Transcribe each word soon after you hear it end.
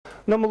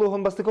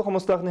Намылуғын бастықы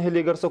қомыстағыны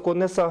хелегер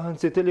соқонне сағын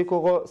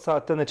сетеликоға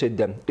сааттан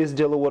әчедді. Із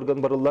жылы орган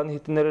барылан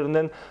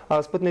хитінерінен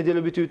аспыт неделі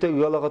бүтүйті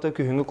ғалағата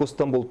күйіңі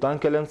құстан болтан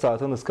кәлен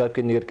саатын ұскап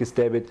кенегер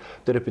кістәбет.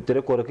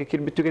 Төріпіттері қорақы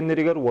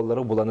кербіттігеннерігер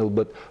олары бұлан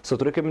ұлбыт.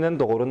 Сотыры кемінен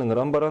доғырын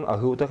ұңыран баран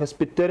ағы ұта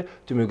қаспиттер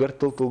түмігер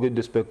тыл-тылғы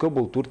дөспеккі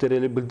бұл тур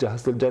терелі біл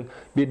жағысылжан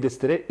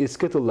бердестері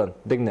ескі тыллан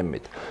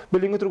дэңнэннэ.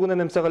 Біліңі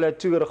тұрғынан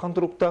әмсағалатчы ғырқан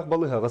тұруқтақ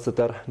балығаға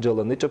сытар,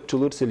 жаланы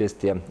чапчылыр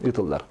селестия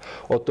ұтылар.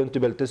 Оттон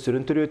түбәлті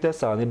сүрін түріөті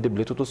сағаныр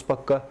деблі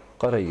тұтуспаққа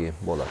қарайы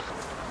болар.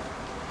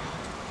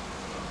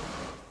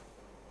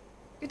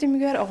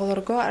 Үтімігер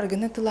оғылырға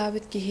аргыны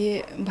тылабыт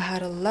кеге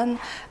бағарылан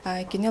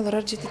кене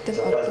лорар жететтен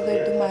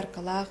ортылайды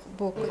маркалақ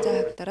боқы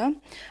жағықтара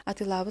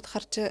атылабыт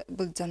қарчы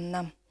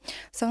бұлджанна.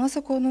 Саңа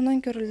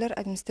сақонынан көрілер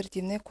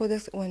административный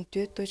кодекс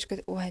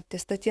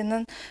 14.1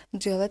 статьянан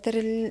жылы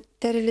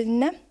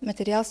тәрілінна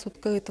материал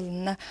сутқа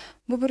ұтылынна.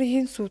 Бұл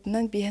бірген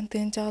суытынан бейін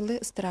тыын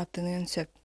жағылыыстыраптының сөп.